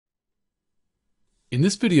In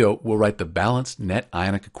this video, we'll write the balanced net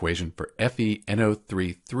ionic equation for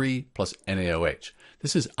FeNO3 plus NaOH.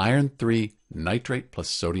 This is iron 3 nitrate plus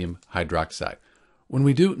sodium hydroxide. When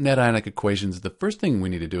we do net ionic equations, the first thing we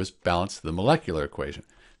need to do is balance the molecular equation.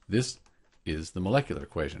 This is the molecular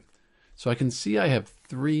equation. So I can see I have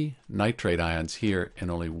 3 nitrate ions here and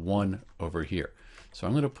only 1 over here. So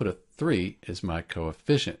I'm going to put a 3 as my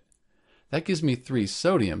coefficient. That gives me 3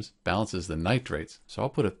 sodiums, balances the nitrates, so I'll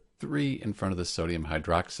put a 3 in front of the sodium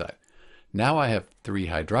hydroxide. Now I have 3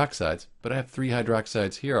 hydroxides, but I have 3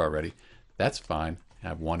 hydroxides here already. That's fine. I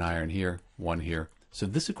have 1 iron here, 1 here. So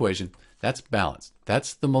this equation, that's balanced.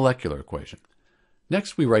 That's the molecular equation.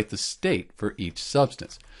 Next, we write the state for each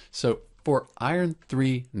substance. So for iron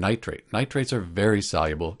 3 nitrate, nitrates are very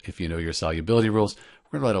soluble if you know your solubility rules.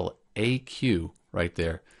 We're going to write a little AQ right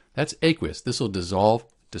there. That's aqueous. This will dissolve,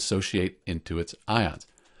 dissociate into its ions.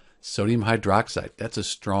 Sodium hydroxide, that's a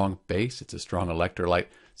strong base, it's a strong electrolyte,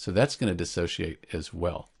 so that's going to dissociate as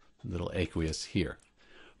well. A little aqueous here.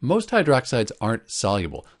 Most hydroxides aren't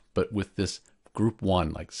soluble, but with this group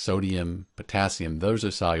 1, like sodium, potassium, those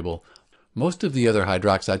are soluble. Most of the other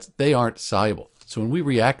hydroxides, they aren't soluble. So when we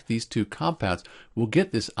react these two compounds, we'll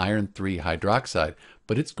get this iron 3 hydroxide,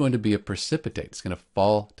 but it's going to be a precipitate. It's going to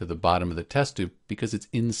fall to the bottom of the test tube because it's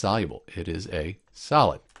insoluble. It is a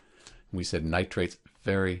solid. We said nitrate's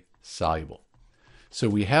very soluble. So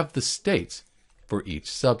we have the states for each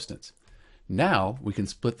substance. Now we can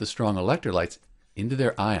split the strong electrolytes into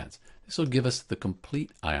their ions. This will give us the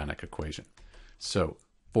complete ionic equation. So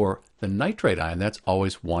for the nitrate ion, that's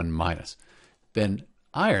always 1 minus. Then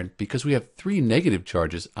iron, because we have 3 negative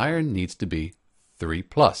charges, iron needs to be 3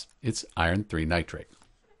 plus. It's iron 3 nitrate.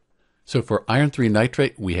 So for iron 3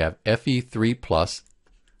 nitrate, we have Fe3 plus,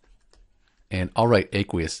 and I'll write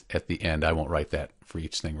aqueous at the end. I won't write that for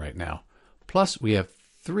each thing right now. Plus, we have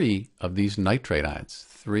 3 of these nitrate ions,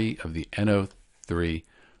 3 of the NO3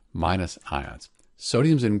 minus ions.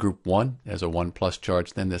 Sodium's in group 1 as a 1 plus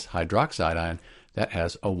charge. Then this hydroxide ion, that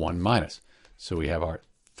has a 1 minus. So we have our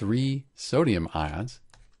 3 sodium ions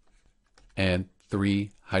and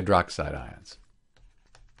 3 hydroxide ions.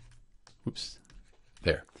 Oops,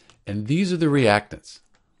 there. And these are the reactants.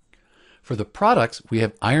 For the products, we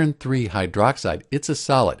have iron 3 hydroxide. It's a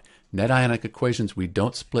solid. Net ionic equations, we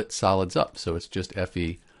don't split solids up, so it's just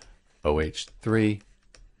FeOH3.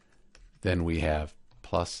 Then we have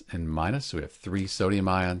plus and minus, so we have 3 sodium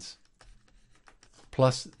ions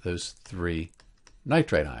plus those 3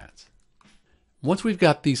 nitrate ions. Once we've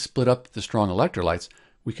got these split up the strong electrolytes,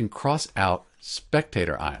 we can cross out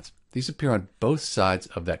spectator ions. These appear on both sides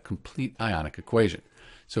of that complete ionic equation.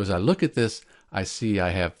 So as I look at this, I see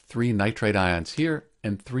I have 3 nitrate ions here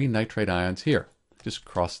and 3 nitrate ions here. Just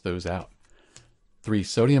cross those out. 3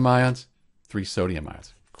 sodium ions, 3 sodium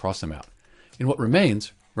ions. Cross them out. And what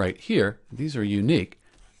remains right here, these are unique,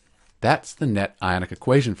 that's the net ionic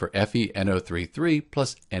equation for FeNO3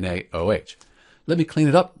 plus NaOH. Let me clean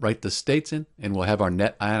it up, write the states in, and we'll have our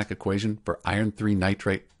net ionic equation for iron 3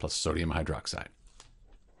 nitrate plus sodium hydroxide.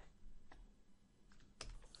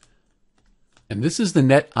 And this is the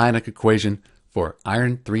net ionic equation for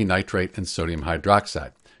iron 3 nitrate and sodium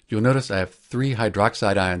hydroxide. You'll notice I have 3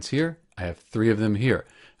 hydroxide ions here. I have 3 of them here.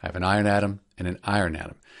 I have an iron atom and an iron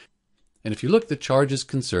atom. And if you look, the charge is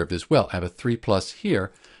conserved as well. I have a 3 plus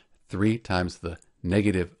here, 3 times the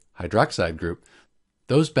negative hydroxide group.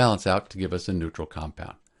 Those balance out to give us a neutral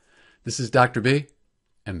compound. This is Dr. B,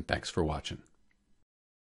 and thanks for watching.